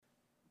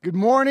Good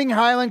morning,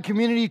 Highland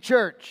Community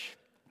Church.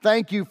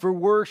 Thank you for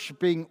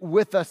worshiping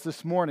with us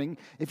this morning.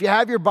 If you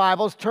have your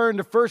Bibles, turn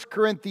to 1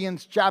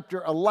 Corinthians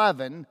chapter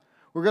 11.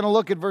 We're going to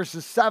look at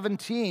verses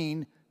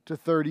 17 to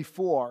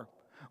 34.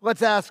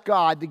 Let's ask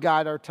God to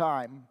guide our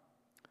time.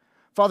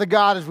 Father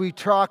God, as we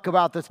talk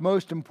about this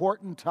most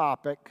important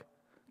topic,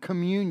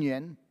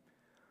 communion,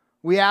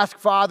 we ask,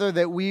 Father,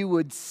 that we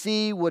would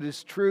see what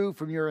is true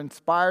from your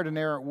inspired and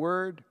inerrant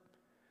word.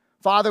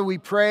 Father, we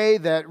pray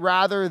that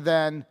rather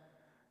than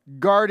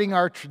guarding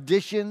our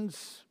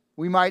traditions,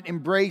 we might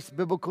embrace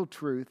biblical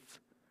truth.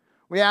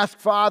 We ask,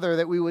 Father,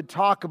 that we would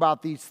talk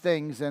about these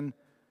things and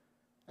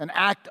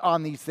act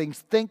on these things,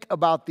 think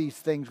about these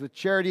things with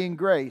charity and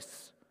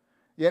grace.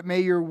 Yet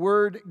may your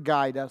word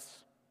guide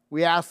us.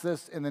 We ask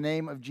this in the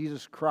name of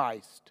Jesus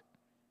Christ.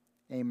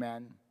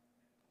 Amen.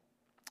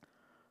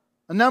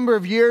 A number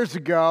of years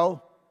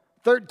ago,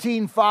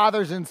 13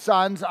 fathers and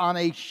sons on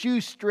a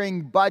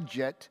shoestring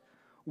budget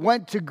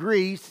went to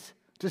Greece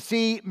to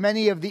see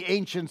many of the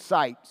ancient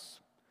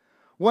sites.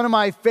 One of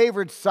my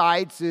favorite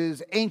sites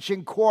is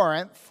ancient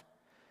Corinth.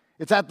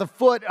 It's at the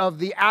foot of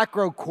the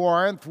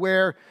Acrocorinth,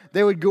 where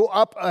they would go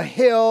up a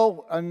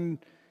hill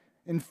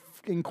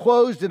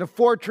enclosed in a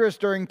fortress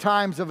during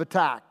times of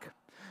attack.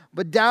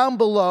 But down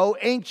below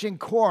ancient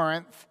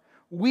Corinth,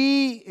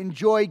 we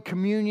enjoyed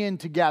communion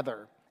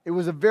together. It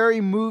was a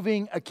very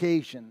moving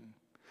occasion.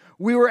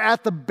 We were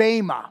at the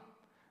Bema.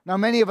 Now,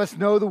 many of us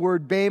know the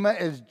word Bema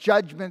as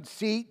judgment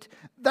seat.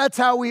 That's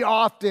how we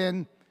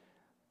often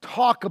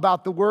talk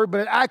about the word,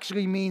 but it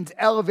actually means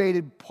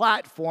elevated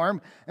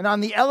platform. And on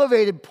the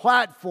elevated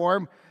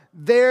platform,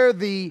 there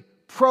the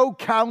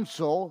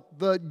proconsul,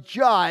 the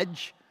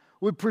judge,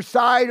 would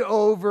preside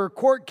over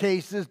court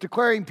cases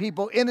declaring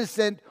people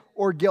innocent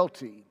or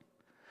guilty.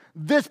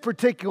 This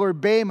particular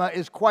Bema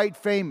is quite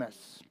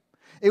famous.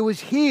 It was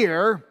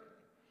here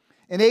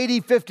in AD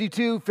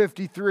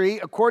 52-53,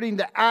 according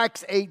to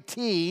Acts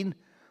 18,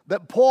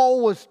 that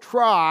Paul was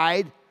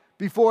tried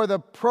before the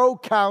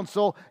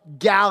proconsul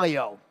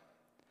Gallio.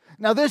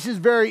 Now, this is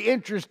very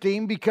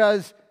interesting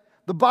because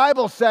the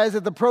Bible says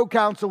that the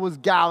proconsul was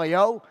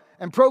Gallio,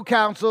 and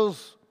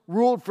proconsuls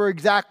ruled for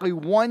exactly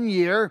 1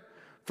 year,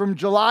 from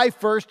July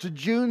 1st to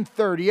June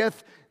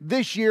 30th.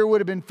 This year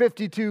would have been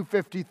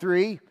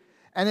 52-53,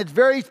 and it's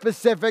very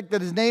specific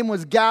that his name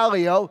was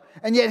Gallio,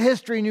 and yet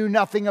history knew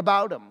nothing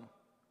about him.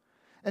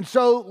 And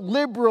so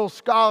liberal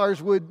scholars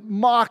would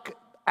mock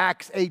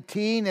Acts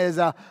 18 as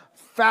a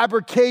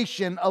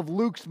fabrication of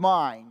Luke's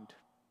mind.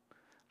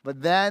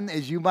 But then,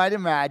 as you might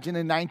imagine,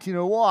 in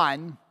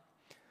 1901,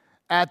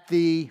 at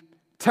the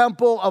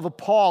Temple of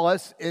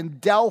Apollos in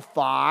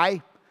Delphi,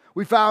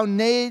 we found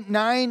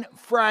 9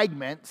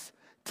 fragments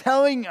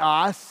telling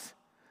us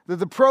that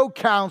the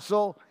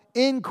proconsul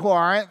in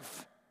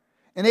Corinth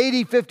in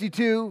AD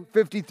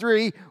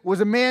 52-53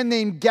 was a man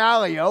named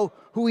Gallio,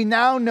 who we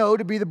now know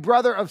to be the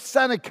brother of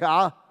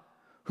Seneca,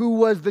 who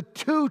was the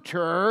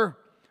tutor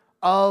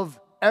of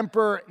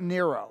Emperor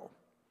Nero.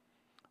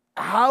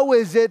 How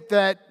is it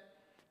that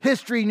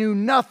history knew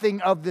nothing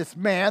of this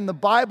man? The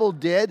Bible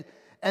did.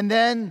 And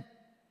then,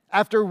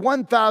 after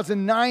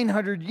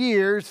 1,900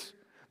 years,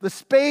 the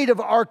spade of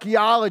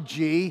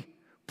archaeology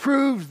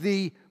proves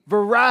the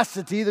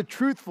veracity, the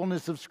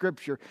truthfulness of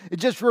Scripture. It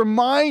just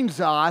reminds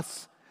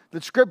us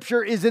that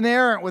Scripture is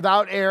inerrant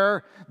without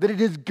error, that it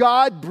is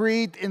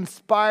God-breathed,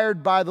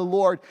 inspired by the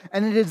Lord.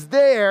 And it is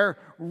there,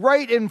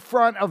 right in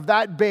front of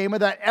that Bema,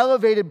 that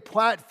elevated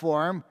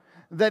platform,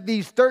 that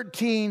these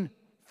 13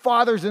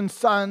 fathers and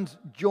sons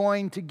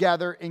joined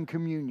together in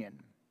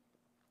communion.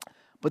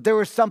 But there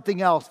was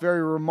something else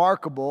very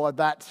remarkable at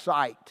that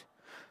site.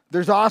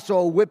 There's also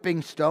a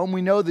whipping stone.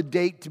 We know the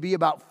date to be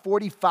about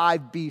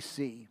 45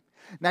 BC.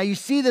 Now you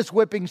see this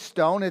whipping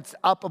stone, it's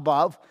up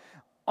above.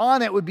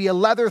 On it would be a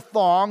leather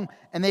thong,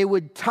 and they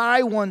would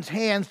tie one's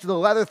hands to the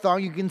leather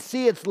thong. You can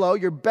see it's low,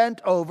 you're bent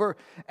over,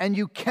 and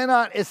you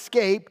cannot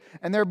escape.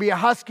 And there'd be a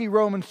husky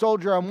Roman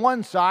soldier on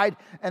one side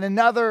and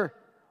another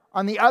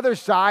on the other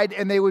side,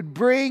 and they would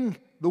bring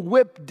the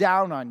whip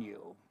down on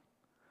you.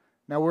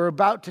 Now we're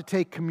about to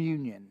take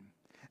communion,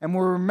 and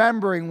we're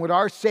remembering what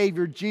our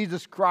Savior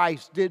Jesus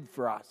Christ did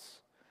for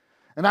us.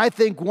 And I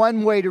think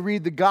one way to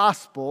read the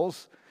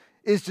Gospels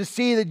is to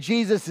see that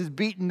Jesus is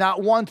beaten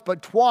not once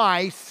but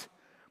twice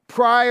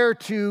prior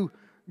to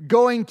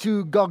going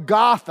to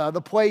Golgotha,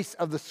 the place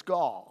of the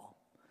skull.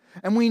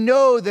 And we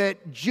know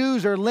that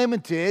Jews are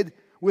limited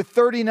with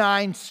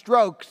 39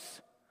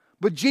 strokes,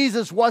 but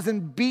Jesus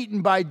wasn't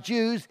beaten by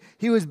Jews,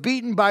 he was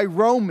beaten by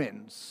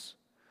Romans.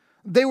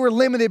 They were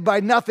limited by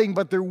nothing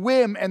but their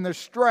whim and their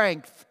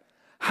strength.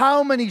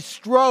 How many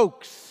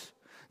strokes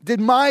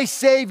did my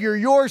Savior,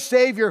 your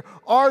Savior,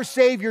 our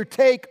Savior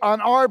take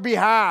on our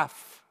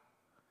behalf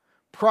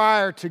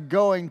prior to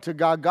going to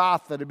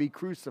Golgotha to be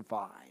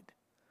crucified?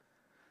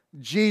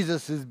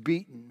 Jesus is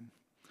beaten.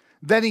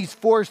 Then he's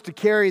forced to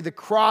carry the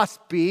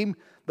crossbeam,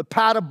 the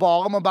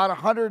patibulum, about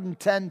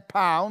 110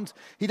 pounds.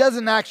 He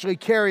doesn't actually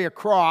carry a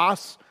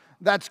cross.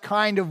 That's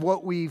kind of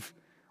what we've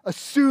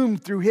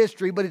assumed through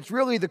history, but it's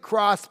really the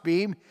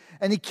crossbeam.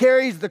 And he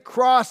carries the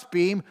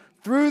crossbeam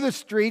through the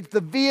streets,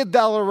 the Via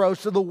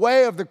Dolorosa, the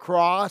way of the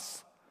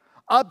cross,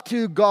 up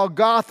to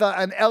Golgotha,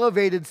 an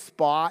elevated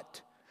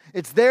spot.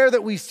 It's there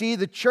that we see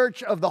the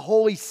Church of the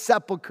Holy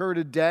Sepulchre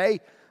today,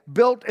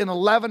 built in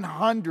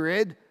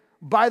 1100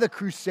 by the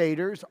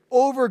Crusaders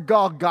over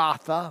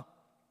Golgotha.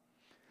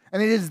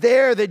 And it is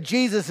there that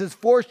Jesus is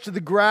forced to the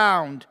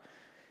ground,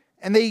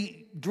 and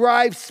they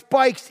drive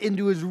spikes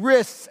into his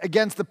wrists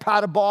against the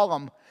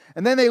patibulum.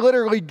 And then they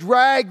literally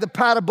drag the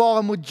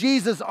patibulum with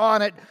Jesus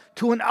on it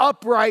to an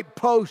upright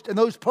post. And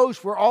those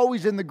posts were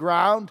always in the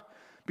ground,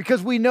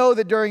 because we know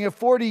that during a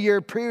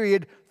 40-year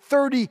period,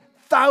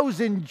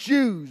 30,000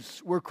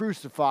 Jews were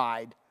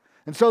crucified.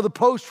 And so the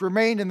posts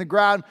remained in the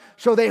ground.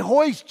 So they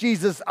hoist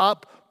Jesus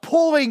up,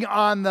 pulling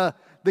on the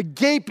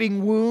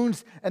gaping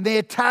wounds, and they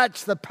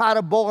attach the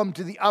patibulum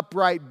to the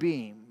upright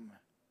beam.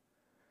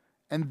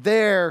 And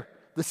there,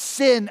 the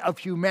sin of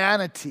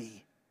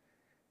humanity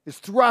is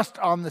thrust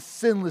on the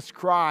sinless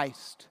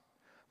Christ.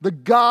 The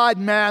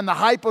God-man, the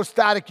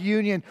hypostatic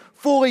union,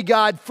 fully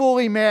God,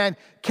 fully man,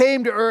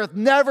 came to earth,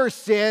 never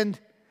sinned,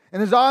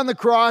 and is on the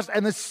cross,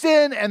 and the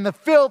sin and the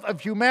filth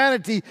of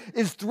humanity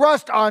is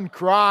thrust on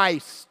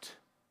Christ.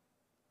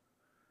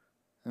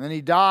 And then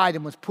he died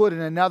and was put in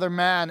another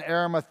man,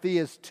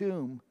 Arimathea's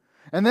tomb.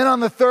 And then on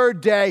the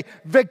third day,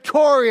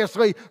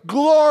 victoriously,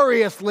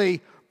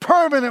 gloriously,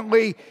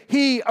 permanently,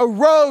 he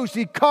arose,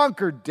 he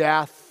conquered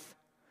death.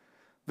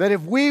 That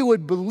if we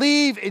would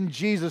believe in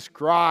Jesus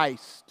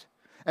Christ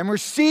and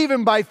receive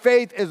him by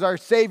faith as our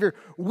Savior,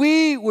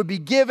 we would be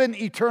given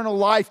eternal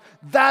life.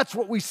 That's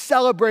what we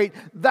celebrate.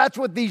 That's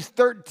what these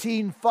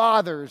 13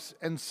 fathers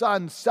and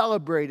sons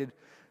celebrated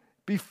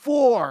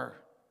before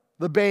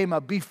the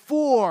Bema,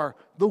 before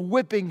the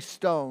whipping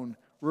stone,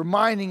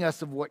 reminding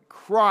us of what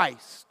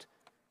Christ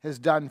has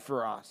done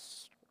for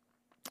us.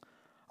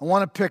 I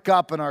want to pick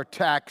up in our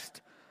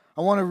text.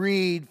 I want to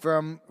read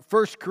from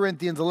 1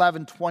 Corinthians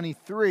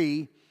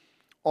 11:23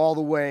 all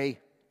the way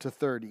to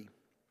 30.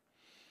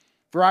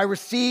 For I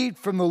received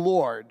from the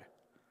Lord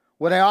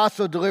what I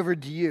also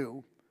delivered to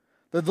you,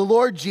 that the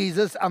Lord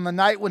Jesus, on the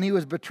night when he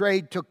was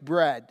betrayed, took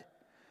bread.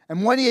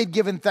 And when he had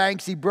given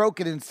thanks, he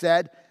broke it and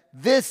said,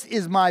 "This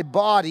is my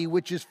body,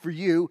 which is for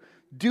you.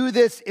 Do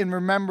this in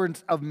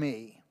remembrance of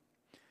me."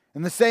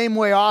 In the same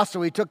way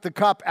also he took the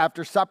cup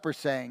after supper,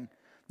 saying,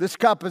 "This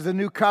cup is a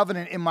new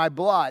covenant in my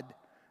blood.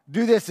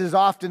 Do this as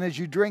often as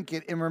you drink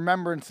it in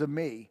remembrance of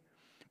me.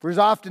 For as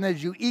often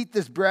as you eat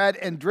this bread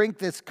and drink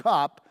this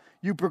cup,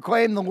 you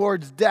proclaim the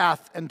Lord's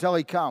death until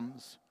he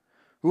comes.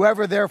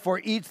 Whoever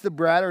therefore eats the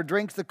bread or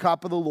drinks the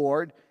cup of the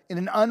Lord in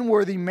an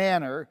unworthy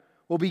manner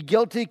will be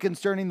guilty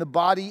concerning the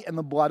body and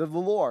the blood of the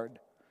Lord.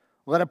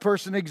 Let a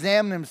person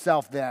examine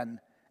himself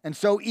then, and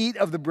so eat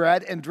of the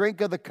bread and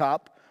drink of the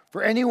cup.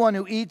 For anyone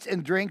who eats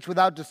and drinks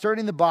without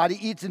discerning the body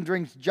eats and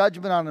drinks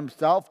judgment on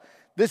himself.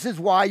 This is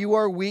why you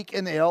are weak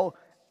and ill,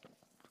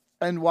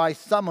 and why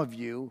some of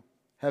you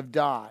have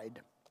died."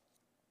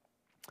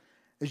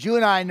 As you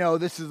and I know,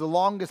 this is the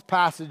longest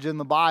passage in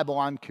the Bible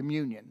on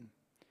communion.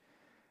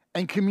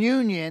 And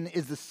communion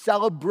is the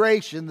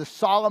celebration, the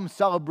solemn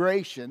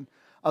celebration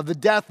of the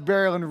death,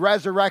 burial, and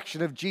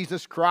resurrection of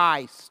Jesus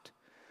Christ.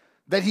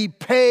 That he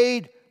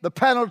paid the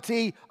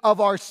penalty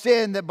of our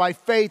sin, that by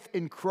faith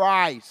in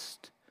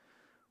Christ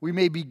we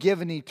may be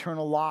given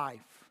eternal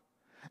life.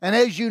 And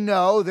as you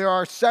know, there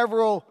are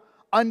several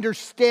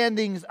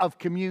understandings of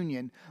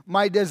communion.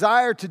 My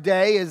desire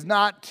today is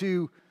not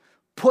to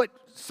put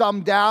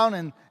some down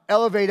and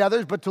elevate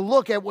others, but to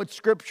look at what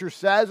Scripture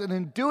says. And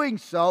in doing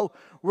so,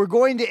 we're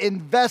going to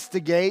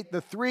investigate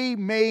the three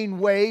main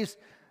ways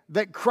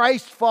that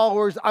Christ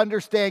followers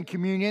understand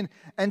communion,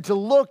 and to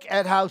look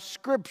at how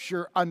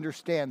Scripture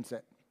understands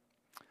it.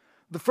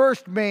 The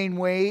first main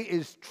way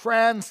is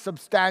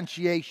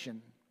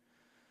transubstantiation.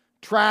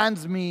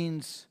 Trans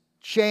means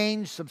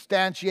change.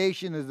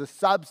 Substantiation is the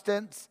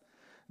substance.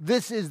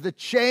 This is the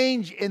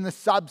change in the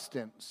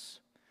substance.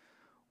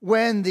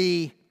 When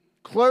the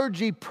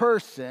clergy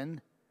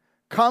person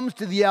comes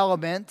to the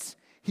elements,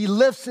 he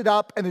lifts it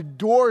up and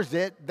adores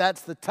it.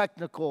 That's the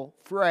technical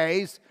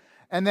phrase.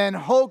 And then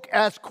hoc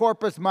est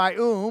corpus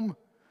meum,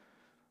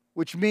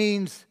 which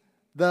means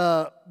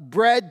the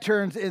bread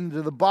turns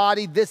into the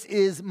body. This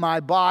is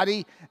my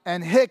body.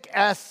 And hic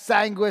est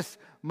sanguis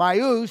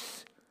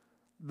meus,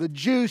 the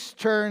juice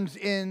turns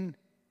into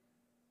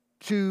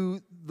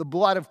the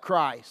blood of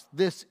Christ.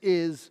 This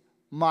is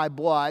my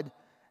blood.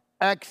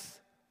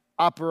 Ex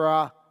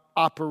opera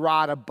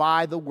operata,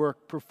 by the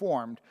work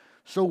performed.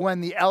 So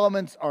when the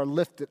elements are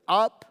lifted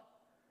up,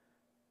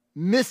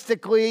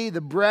 mystically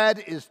the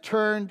bread is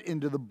turned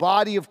into the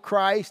body of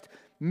Christ.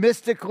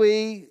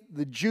 Mystically,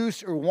 the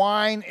juice or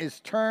wine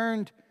is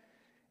turned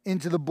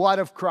into the blood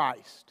of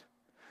Christ.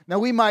 Now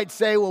we might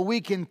say, well,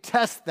 we can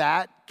test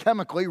that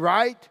chemically,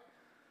 right?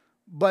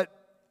 But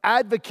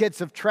advocates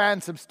of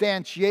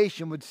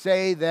transubstantiation would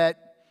say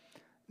that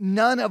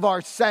none of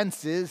our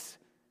senses,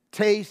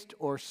 taste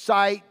or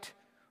sight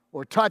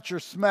or touch or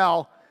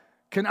smell,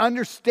 can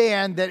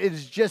understand that it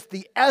is just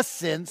the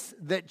essence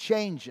that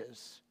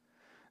changes.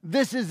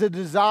 This is a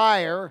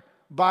desire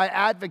by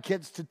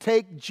advocates to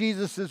take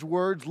Jesus'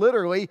 words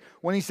literally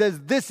when he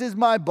says, "This is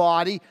my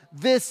body,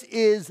 this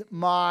is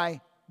my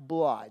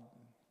blood."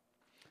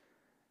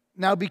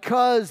 Now,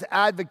 because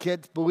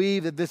advocates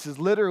believe that this is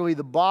literally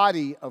the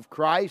body of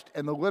Christ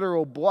and the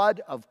literal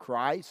blood of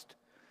Christ,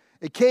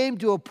 it came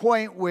to a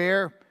point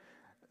where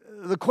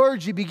the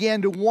clergy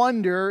began to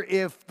wonder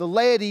if the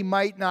laity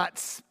might not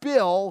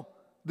spill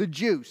the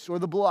juice or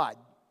the blood.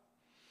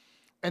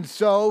 And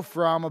so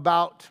from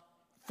about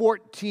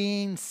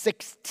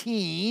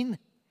 1416,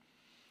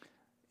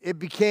 it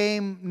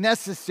became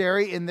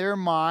necessary in their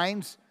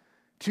minds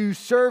to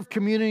serve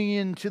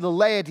communion to the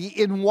laity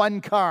in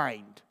one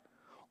kind.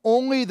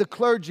 Only the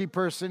clergy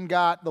person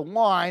got the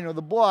wine or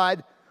the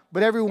blood,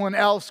 but everyone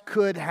else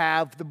could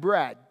have the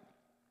bread.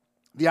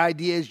 The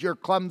idea is you're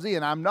clumsy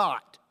and I'm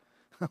not.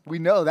 We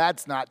know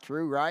that's not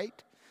true,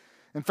 right?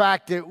 In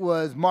fact, it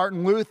was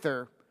Martin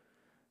Luther,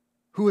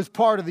 who was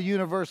part of the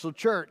Universal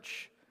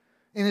Church.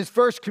 In his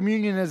first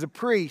communion as a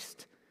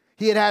priest,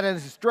 he had a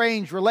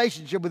strange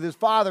relationship with his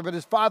father, but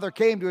his father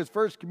came to his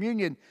first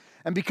communion,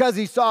 and because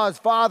he saw his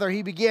father,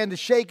 he began to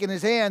shake in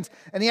his hands,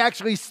 and he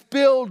actually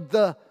spilled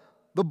the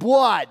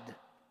blood,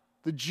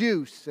 the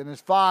juice, and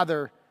his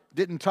father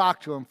didn't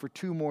talk to him for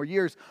 2 more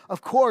years.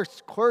 Of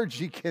course,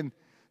 clergy can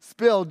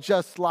spill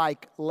just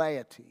like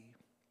laity.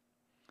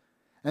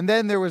 And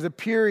then there was a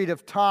period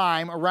of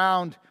time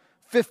around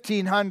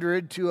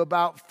 1500 to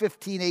about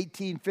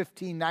 1518,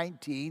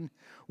 1519,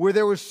 where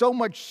there was so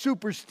much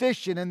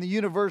superstition in the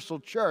universal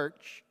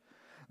church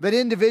that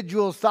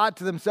individuals thought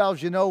to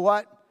themselves, you know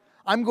what?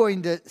 I'm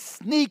going to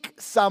sneak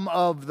some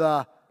of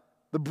the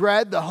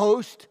bread, the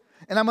host,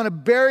 and I'm going to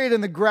bury it in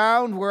the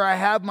ground where I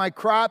have my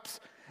crops.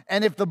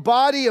 And if the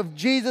body of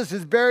Jesus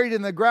is buried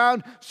in the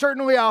ground,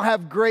 certainly I'll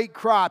have great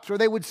crops. Or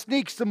they would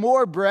sneak some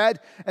more bread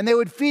and they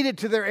would feed it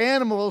to their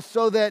animals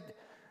so that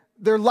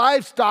their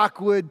livestock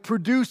would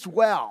produce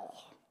well.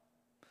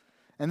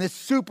 And this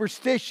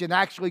superstition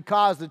actually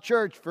caused the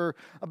church for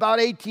about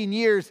 18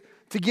 years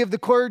to give the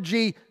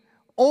clergy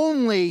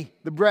only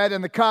the bread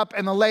and the cup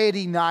and the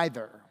laity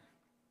neither.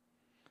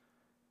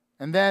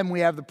 And then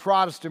we have the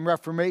Protestant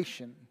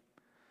Reformation.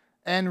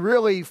 And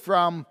really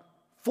from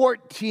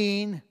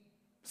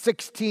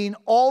 1416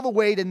 all the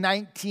way to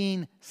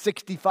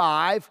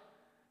 1965,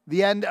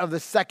 the end of the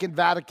Second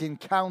Vatican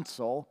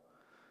Council,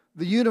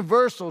 the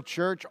Universal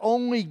Church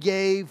only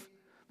gave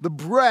the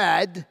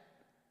bread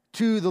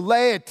to the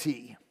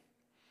laity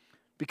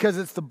because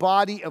it's the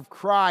body of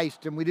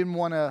Christ and we didn't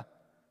want to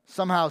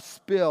somehow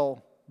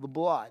spill the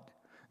blood.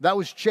 That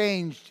was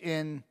changed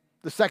in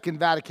the Second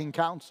Vatican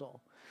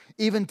Council.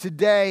 Even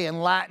today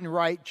in Latin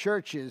Rite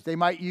churches, they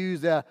might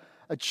use a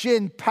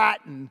chin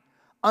paten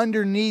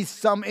underneath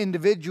some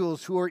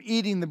individuals who are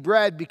eating the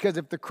bread because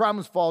if the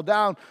crumbs fall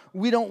down,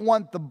 we don't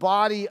want the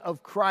body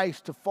of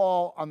Christ to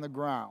fall on the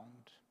ground.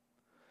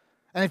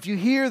 And if you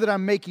hear that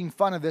I'm making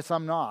fun of this,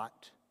 I'm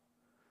not.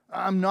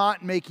 I'm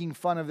not making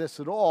fun of this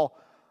at all.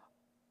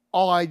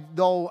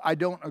 Though I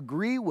don't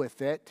agree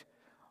with it,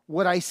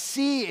 what I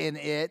see in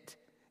it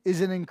is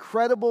an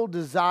incredible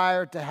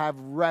desire to have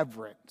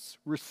reverence,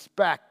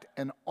 respect,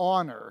 and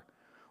honor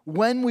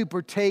when we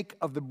partake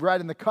of the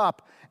bread and the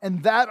cup.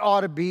 And that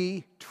ought to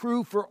be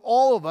true for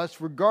all of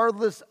us,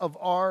 regardless of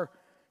our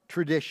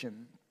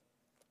tradition.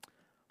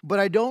 But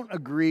I don't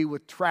agree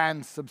with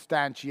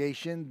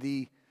transubstantiation,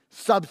 the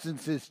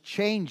substances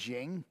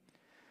changing,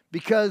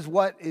 because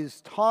what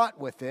is taught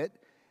with it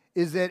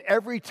is that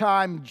every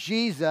time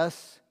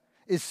Jesus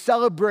is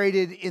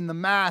celebrated in the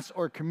Mass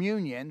or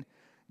communion,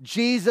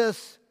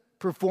 Jesus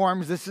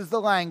performs, this is the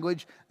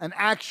language, an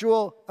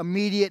actual,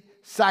 immediate,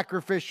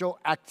 sacrificial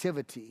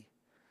activity.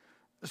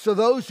 So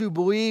those who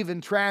believe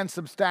in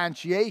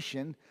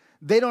transubstantiation,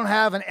 they don't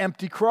have an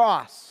empty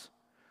cross.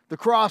 The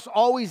cross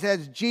always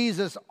has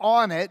Jesus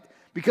on it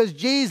because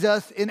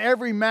Jesus in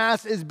every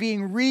Mass is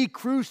being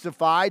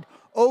re-crucified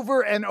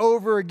over and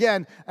over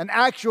again, an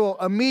actual,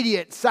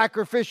 immediate,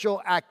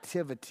 sacrificial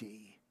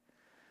activity.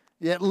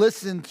 Yet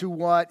listen to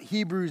what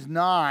Hebrews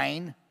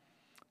 9,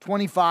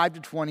 25 to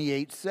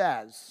 28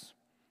 says.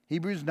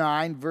 Hebrews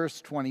 9, verse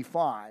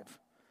 25.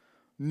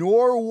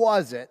 Nor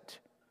was it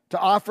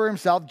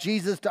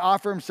Jesus to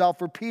offer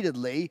himself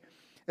repeatedly,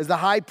 as the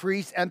high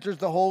priest enters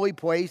the holy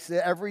place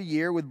every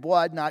year with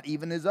blood not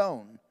even his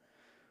own.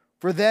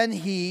 For then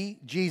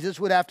Jesus,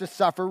 would have to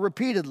suffer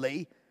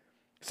repeatedly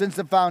since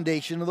the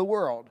foundation of the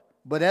world.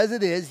 But as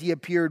it is, he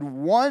appeared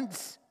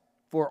once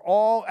for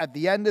all at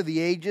the end of the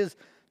ages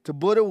to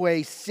put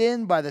away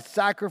sin by the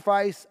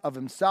sacrifice of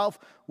himself.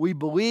 We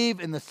believe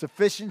in the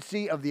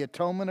sufficiency of the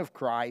atonement of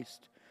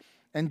Christ.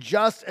 And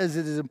just as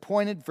it is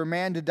appointed for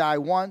man to die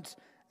once,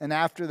 and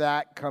after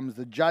that comes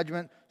the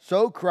judgment,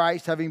 so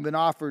Christ, having been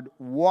offered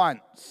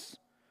once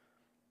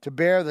to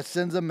bear the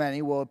sins of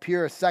many, will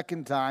appear a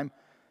second time,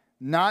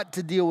 not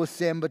to deal with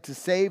sin, but to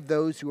save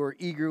those who are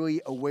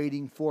eagerly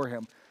awaiting for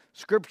him.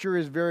 Scripture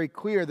is very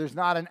clear. There's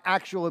not an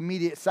actual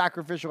immediate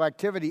sacrificial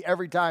activity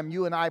every time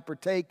you and I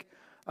partake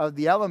of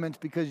the elements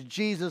because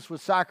Jesus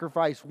was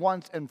sacrificed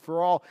once and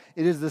for all.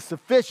 It is the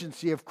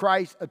sufficiency of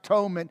Christ's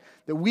atonement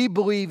that we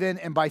believe in,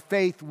 and by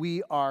faith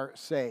we are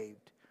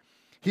saved.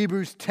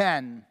 Hebrews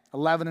 10,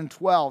 11 and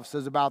 12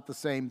 says about the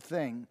same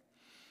thing.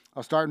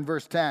 I'll start in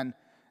verse 10.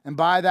 And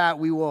by that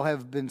we will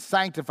have been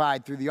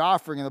sanctified through the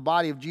offering of the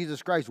body of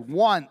Jesus Christ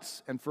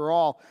once and for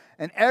all.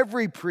 And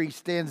every priest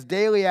stands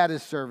daily at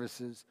his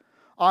services,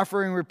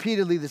 offering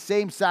repeatedly the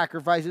same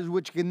sacrifices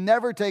which can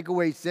never take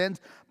away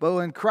sins. But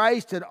when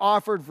Christ had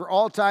offered for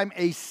all time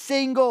a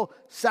single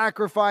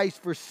sacrifice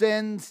for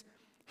sins,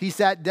 he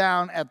sat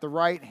down at the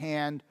right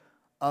hand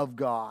of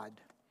God.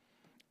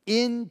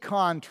 In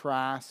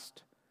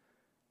contrast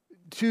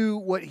to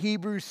what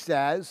Hebrews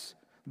says,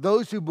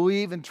 those who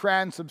believe in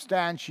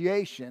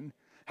transubstantiation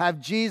have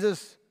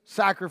Jesus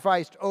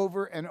sacrificed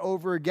over and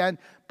over again,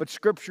 but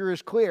Scripture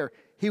is clear.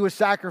 He was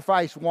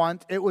sacrificed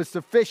once. It was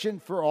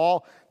sufficient for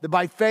all. That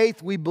by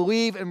faith we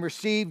believe and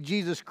receive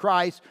Jesus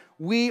Christ,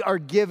 we are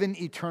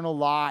given eternal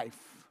life.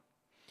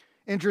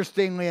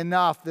 Interestingly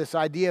enough, this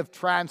idea of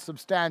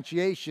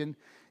transubstantiation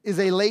is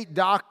a late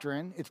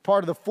doctrine. It's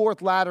part of the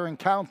Fourth Lateran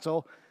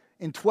Council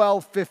in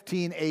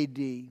 1215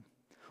 AD.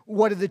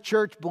 What did the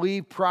church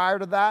believe prior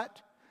to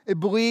that? It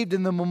believed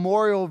in the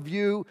memorial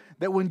view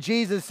that when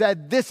Jesus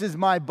said, "This is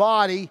my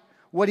body,"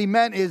 what he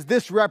meant is,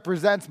 "This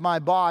represents my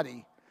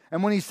body."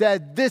 And when he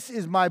said, "This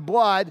is my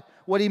blood,"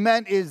 what he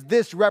meant is,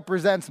 "This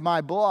represents my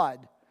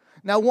blood."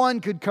 Now, one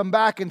could come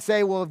back and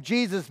say, well, if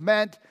Jesus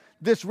meant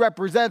this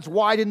represents,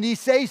 why didn't he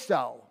say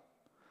so?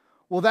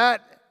 Well,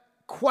 that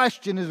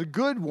question is a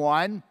good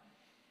one,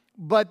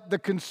 but the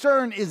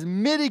concern is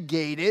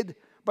mitigated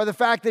by the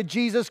fact that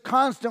Jesus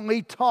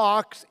constantly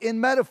talks in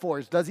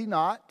metaphors, does he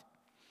not?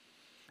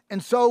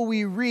 And so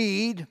we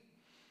read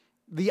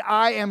the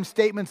I am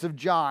statements of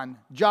John.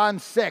 John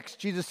 6,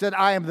 Jesus said,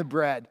 "I am the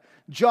bread."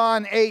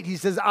 John 8, he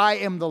says, "I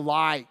am the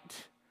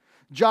light."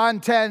 John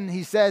 10,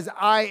 he says,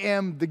 "I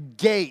am the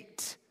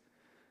gate."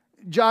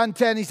 John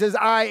 10, he says,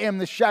 "I am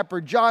the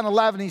shepherd." John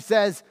 11, he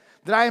says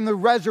that I am the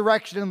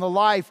resurrection and the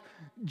life.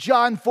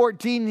 John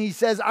 14, he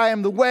says, "I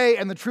am the way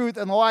and the truth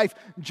and the life."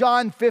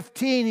 John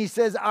 15, he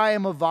says, "I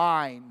am a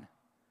vine."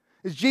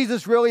 Is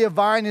Jesus really a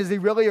vine? Is he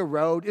really a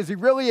road? Is he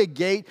really a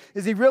gate?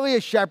 Is he really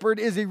a shepherd?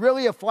 Is he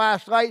really a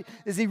flashlight?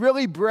 Is he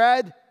really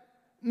bread?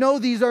 No,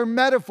 these are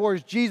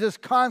metaphors. Jesus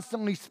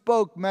constantly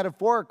spoke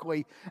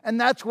metaphorically.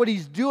 And that's what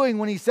he's doing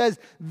when he says,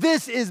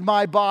 "This is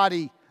my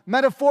body."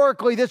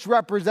 Metaphorically, this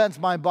represents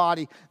my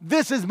body.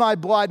 "This is my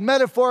blood."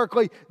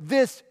 Metaphorically,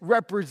 this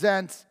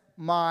represents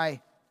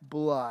my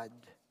blood.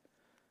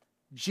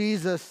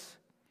 Jesus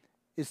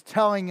is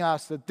telling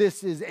us that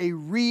this is a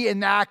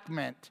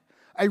reenactment,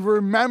 a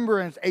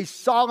remembrance, a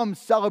solemn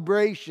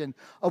celebration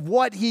of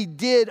what he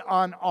did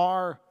on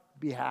our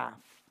behalf.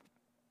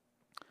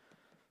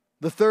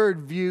 The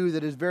third view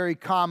that is very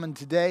common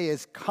today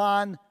is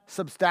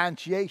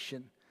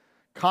consubstantiation.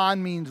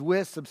 Con means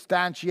with,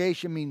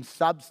 substantiation means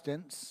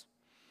substance.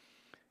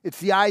 It's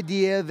the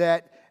idea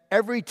that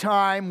every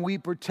time we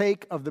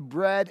partake of the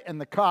bread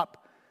and the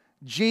cup,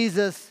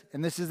 Jesus,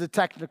 and this is the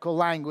technical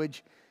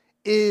language,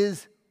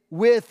 is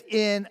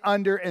within,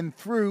 under, and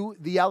through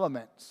the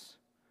elements.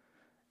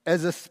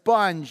 As a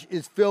sponge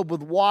is filled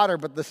with water,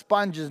 but the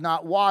sponge is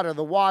not water.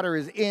 The water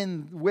is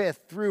in, with,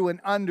 through, and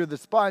under the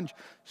sponge.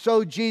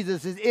 So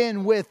Jesus is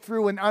in, with,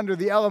 through, and under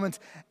the elements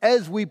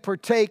as we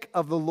partake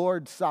of the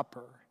Lord's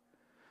Supper.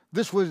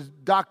 This was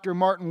Dr.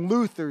 Martin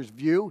Luther's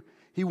view.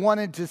 He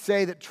wanted to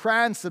say that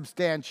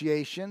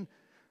transubstantiation,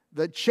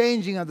 the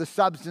changing of the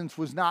substance,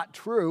 was not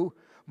true,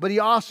 but he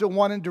also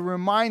wanted to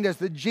remind us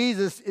that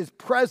Jesus is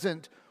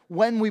present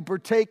when we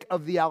partake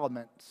of the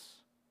elements.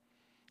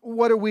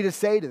 What are we to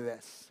say to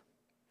this?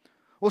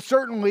 Well,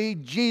 certainly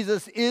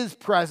Jesus is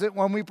present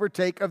when we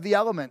partake of the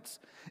elements.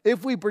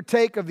 If we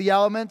partake of the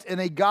elements in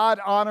a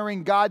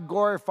God-honoring,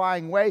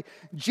 God-glorifying way,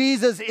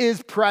 Jesus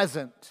is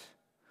present.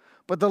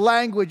 But the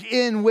language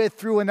in, with,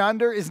 through, and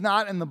under is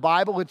not in the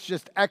Bible. It's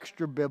just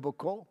extra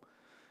biblical.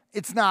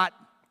 It's not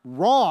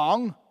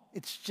wrong.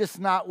 It's just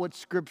not what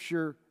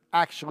Scripture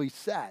actually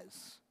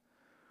says.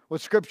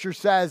 What Scripture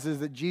says is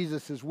that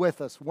Jesus is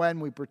with us when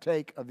we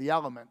partake of the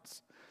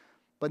elements,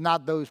 but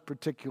not those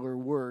particular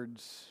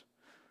words.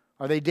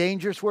 Are they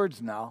dangerous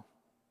words? No.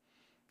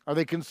 Are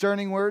they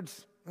concerning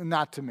words?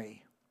 Not to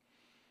me.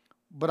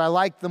 But I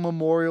like the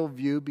memorial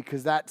view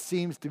because that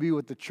seems to be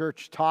what the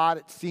church taught.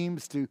 It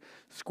seems to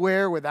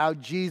square with how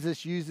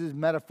Jesus uses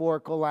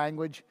metaphorical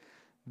language.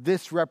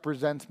 This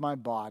represents my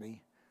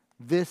body.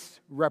 This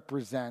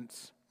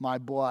represents my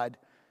blood.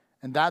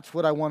 And that's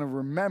what I want to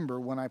remember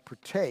when I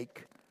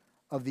partake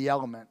of the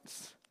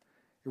elements.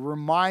 It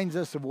reminds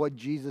us of what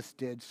Jesus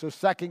did. So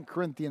 2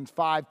 Corinthians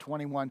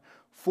 5:21,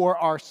 for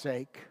our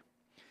sake,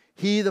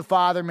 he, the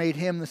Father, made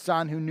him, the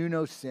Son, who knew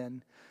no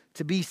sin,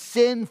 to be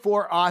sin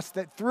for us,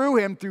 that through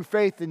him, through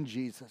faith in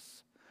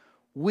Jesus,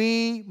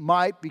 we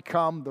might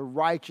become the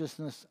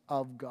righteousness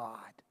of God.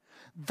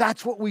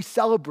 That's what we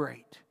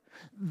celebrate.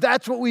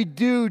 That's what we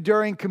do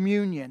during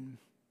communion.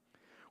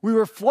 We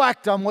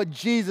reflect on what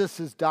Jesus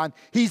has done.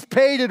 He's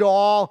paid it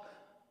all.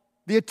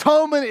 The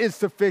atonement is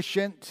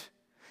sufficient.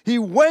 He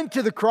went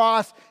to the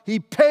cross. He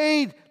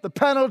paid the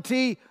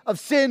penalty of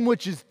sin,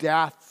 which is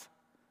death,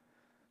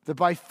 that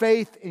by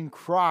faith in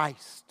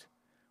Christ,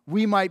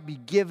 we might be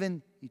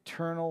given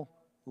eternal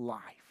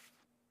life.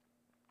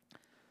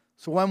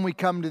 So when we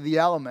come to the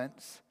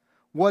elements,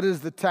 what does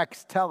the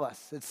text tell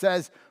us? It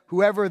says,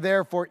 whoever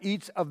therefore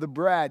eats of the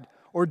bread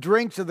or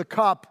drinks of the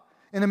cup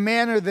in a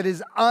manner that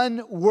is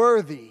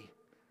unworthy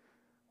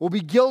will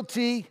be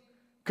guilty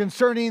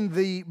concerning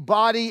the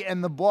body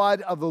and the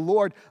blood of the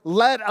Lord.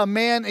 Let a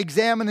man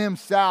examine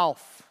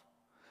himself,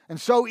 and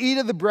so eat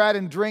of the bread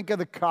and drink of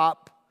the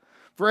cup.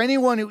 For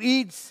anyone who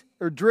eats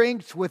or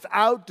drinks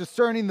without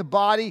discerning the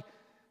body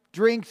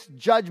drinks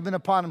judgment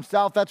upon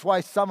himself. That's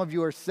why some of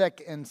you are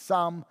sick and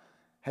some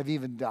have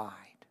even died.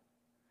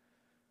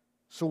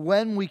 So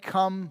when we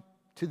come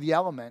to the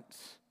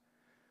elements,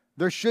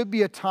 there should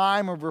be a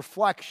time of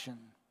reflection,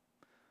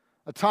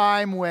 a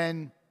time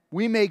when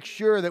we make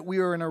sure that we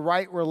are in a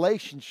right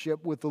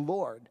relationship with the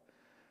Lord,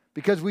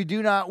 because we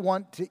do not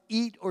want to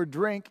eat or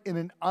drink in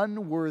an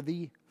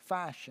unworthy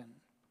fashion.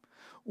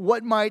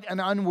 What might an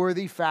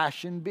unworthy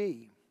fashion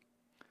be?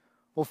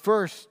 Well,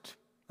 first,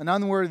 an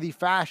unworthy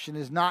fashion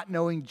is not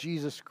knowing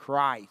Jesus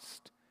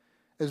Christ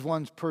as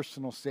one's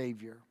personal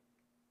Savior.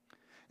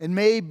 It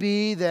may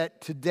be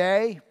that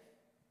today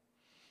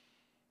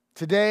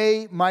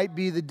might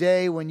be the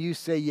day when you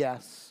say,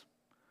 yes,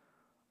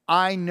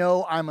 I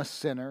know I'm a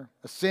sinner.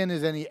 A sin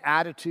is any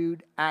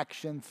attitude,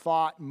 action,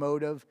 thought,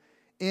 motive,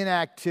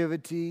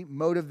 inactivity,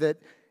 motive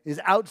that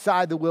is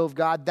outside the will of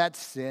God. That's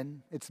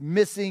sin. It's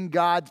missing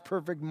God's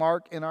perfect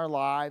mark in our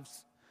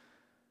lives.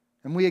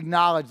 And we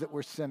acknowledge that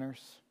we're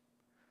sinners.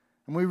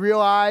 And we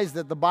realize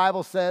that the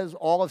Bible says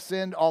all have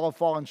sinned, all have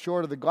fallen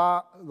short of the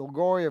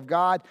glory of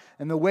God,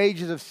 and the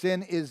wages of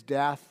sin is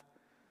death.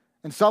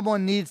 And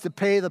someone needs to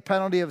pay the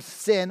penalty of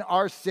sin,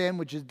 our sin,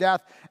 which is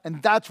death.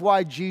 And that's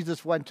why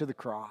Jesus went to the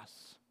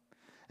cross.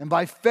 And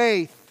by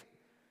faith,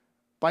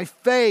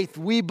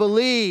 we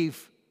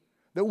believe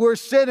that we're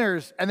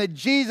sinners and that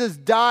Jesus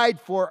died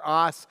for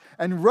us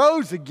and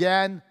rose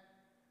again,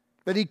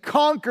 that he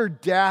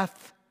conquered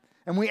death.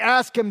 And we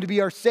ask him to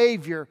be our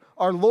Savior,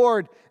 our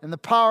Lord, and the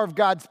power of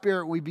God's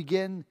Spirit, we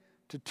begin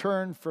to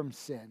turn from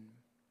sin.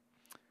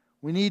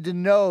 We need to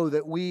know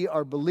that we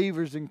are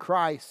believers in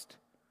Christ.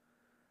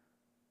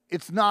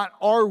 It's not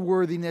our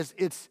worthiness,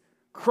 it's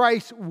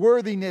Christ's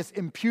worthiness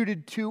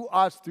imputed to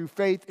us through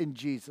faith in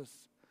Jesus.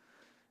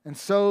 And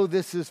so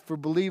this is for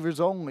believers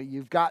only.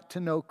 You've got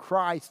to know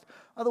Christ.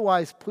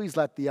 Otherwise, please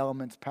let the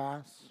elements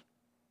pass.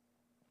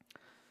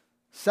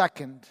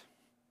 Second,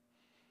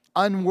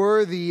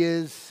 unworthy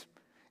is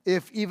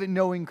if even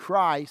knowing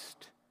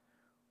Christ,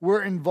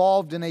 we're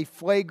involved in a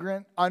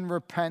flagrant,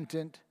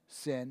 unrepentant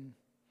sin.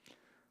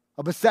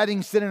 A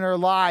besetting sin in our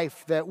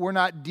life that we're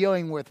not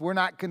dealing with, we're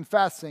not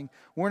confessing,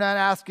 we're not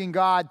asking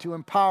God to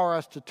empower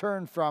us to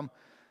turn from.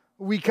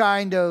 We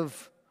kind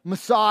of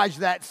massage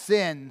that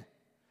sin,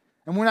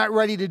 and we're not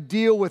ready to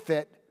deal with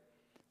it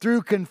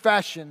through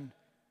confession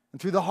and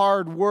through the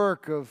hard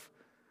work of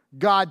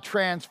God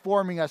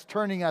transforming us,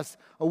 turning us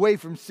away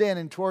from sin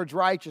and towards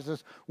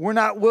righteousness. We're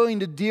not willing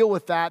to deal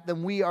with that,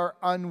 then we are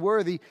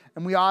unworthy,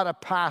 and we ought to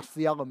pass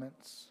the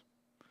elements.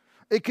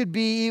 It could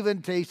be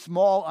even to a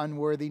small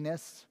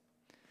unworthiness.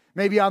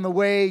 Maybe on the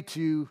way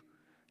to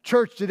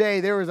church today,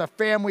 there was a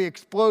family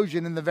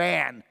explosion in the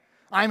van.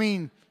 I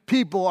mean,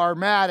 people are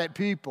mad at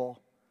people,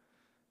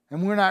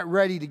 and we're not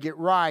ready to get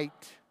right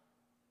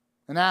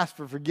and ask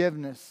for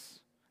forgiveness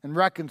and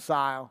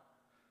reconcile.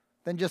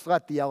 Then just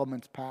let the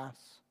elements pass.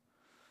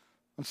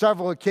 On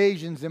several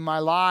occasions in my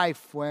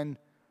life when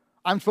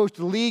I'm supposed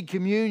to lead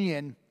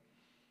communion,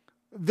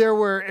 there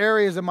were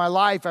areas of my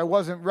life I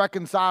wasn't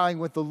reconciling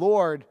with the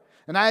Lord,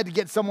 and I had to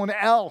get someone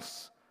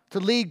else to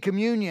lead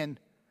communion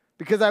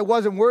because I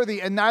wasn't worthy,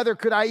 and neither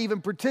could I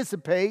even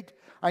participate.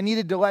 I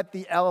needed to let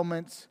the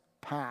elements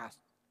pass.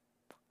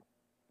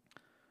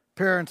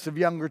 Parents of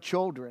younger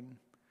children,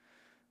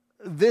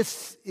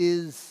 this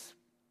is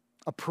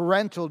a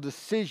parental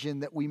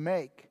decision that we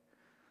make.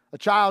 A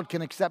child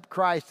can accept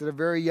Christ at a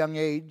very young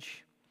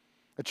age.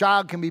 A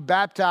child can be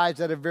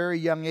baptized at a very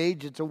young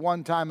age. It's a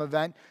one-time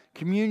event.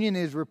 Communion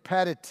is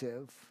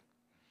repetitive.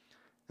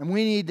 And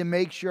we need to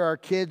make sure our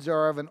kids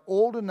are of an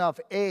old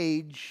enough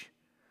age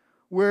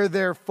where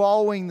they're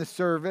following the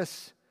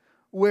service,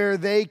 where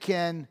they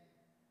can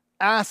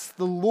ask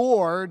the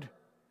Lord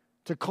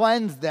to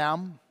cleanse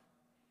them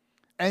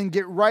and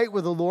get right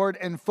with the Lord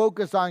and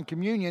focus on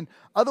communion.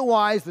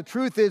 Otherwise, the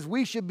truth is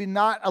we should be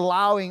not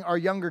allowing our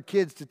younger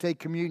kids to take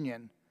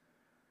communion.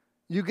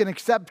 You can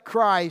accept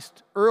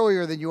Christ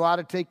earlier than you ought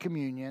to take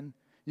communion.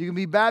 You can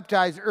be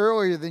baptized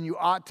earlier than you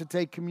ought to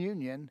take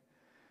communion.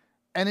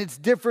 And it's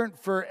different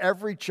for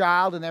every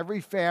child and every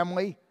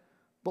family,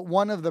 but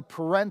one of the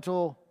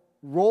parental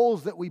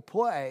roles that we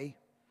play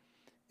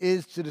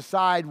is to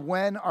decide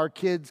when our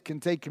kids can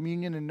take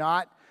communion and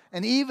not.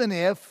 And even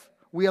if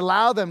we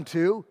allow them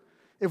to,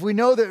 if we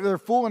know that they're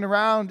fooling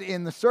around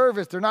in the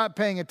service, they're not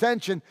paying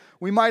attention,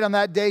 we might on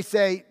that day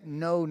say,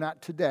 no,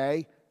 not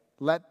today.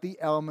 let the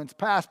elements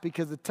pass,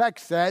 because the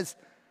text says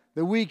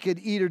that we could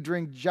eat or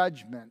drink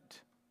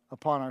judgment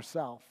upon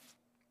ourselves.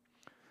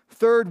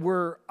 Third,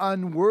 we're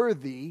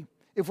unworthy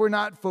if we're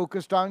not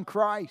focused on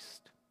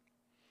Christ.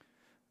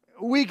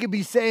 We could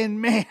be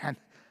saying, man,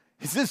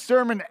 is this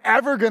sermon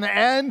ever going to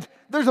end?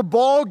 There's a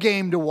ball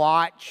game to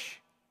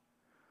watch.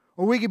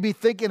 Or we could be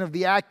thinking of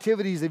the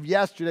activities of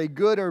yesterday,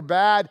 good or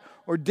bad,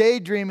 or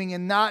daydreaming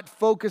and not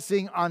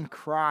focusing on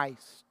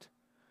Christ.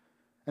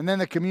 And then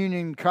the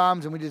communion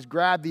comes and we just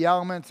grab the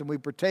elements and we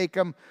partake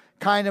them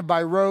kind of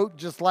by rote,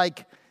 just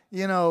like,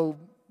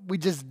 we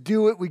just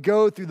do it. We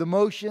go through the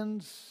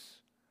motions.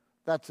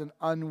 That's an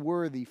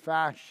unworthy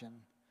fashion.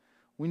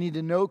 We need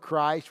to know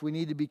Christ. We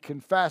need to be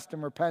confessed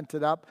and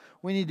repented up.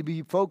 We need to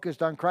be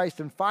focused on Christ.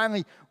 And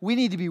finally, we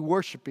need to be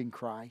worshiping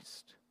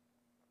Christ.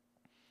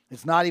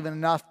 It's not even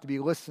enough to be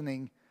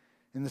listening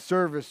in the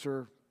service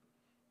or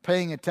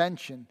paying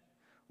attention.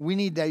 We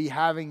need to be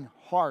having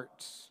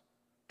hearts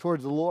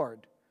towards the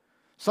Lord.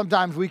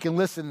 Sometimes we can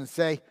listen and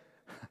say,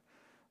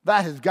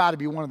 that has got to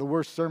be one of the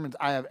worst sermons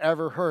I have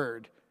ever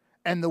heard.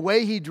 And the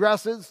way he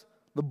dresses,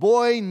 the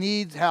boy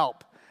needs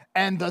help.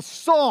 And the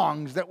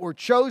songs that were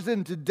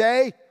chosen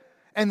today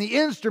and the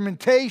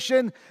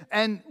instrumentation,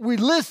 and we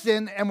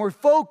listen and we're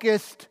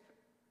focused,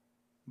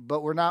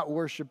 but we're not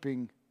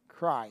worshiping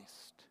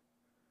Christ.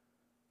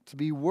 To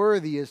be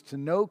worthy is to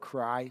know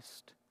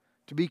Christ,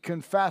 to be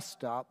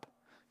confessed up,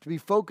 to be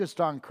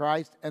focused on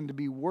Christ, and to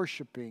be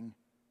worshiping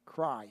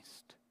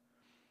Christ.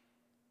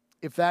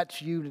 If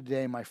that's you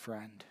today, my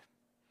friend,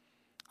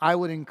 I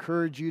would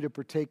encourage you to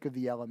partake of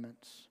the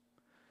elements.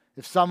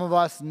 If some of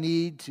us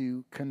need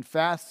to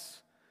confess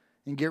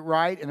and get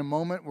right, in a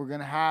moment we're going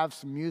to have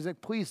some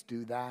music, please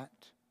do that.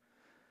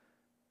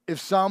 If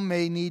some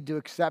may need to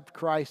accept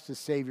Christ as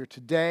Savior,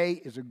 today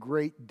is a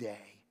great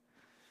day.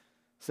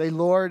 Say,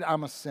 Lord,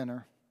 I'm a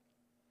sinner.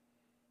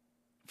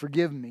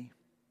 Forgive me.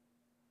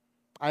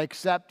 I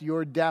accept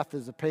your death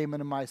as a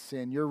payment of my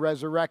sin. Your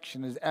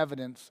resurrection is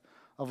evidence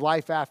of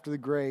life after the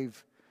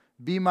grave.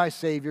 Be my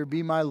Savior,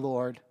 be my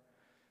Lord.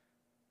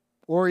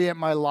 Orient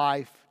my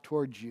life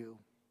towards you.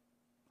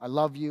 I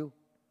love you.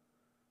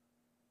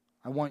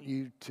 I want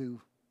you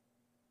to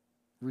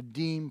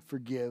redeem,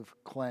 forgive,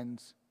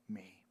 cleanse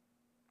me.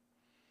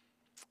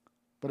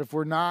 But if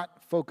we're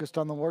not focused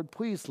on the Lord,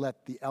 please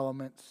let the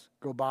elements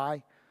go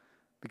by,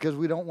 because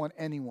we don't want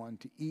anyone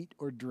to eat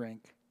or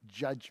drink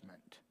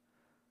judgment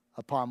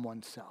upon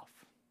oneself.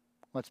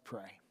 Let's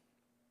pray.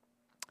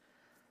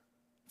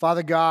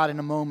 Father God, in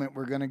a moment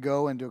we're going to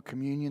go into a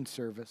communion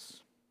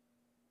service.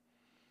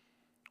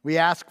 We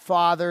ask,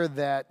 Father,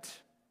 that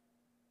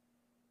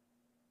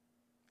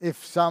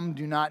if some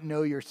do not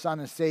know your Son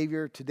as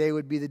Savior, today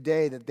would be the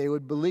day that they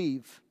would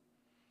believe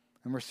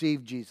and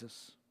receive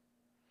Jesus.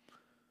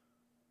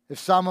 If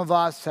some of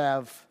us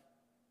have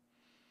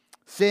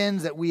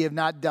sins that we have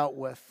not dealt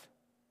with,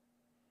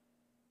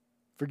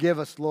 forgive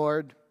us,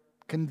 Lord.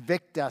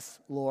 Convict us,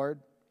 Lord.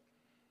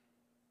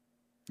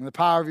 In the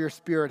power of your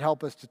Spirit,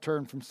 help us to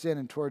turn from sin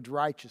and towards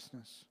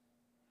righteousness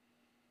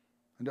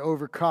and to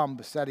overcome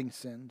besetting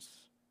sins.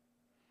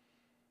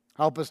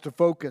 Help us to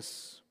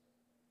focus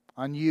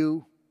on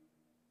you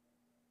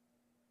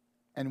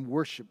and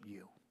worship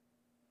you.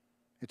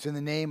 It's in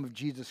the name of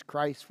Jesus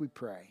Christ we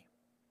pray.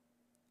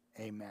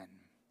 Amen.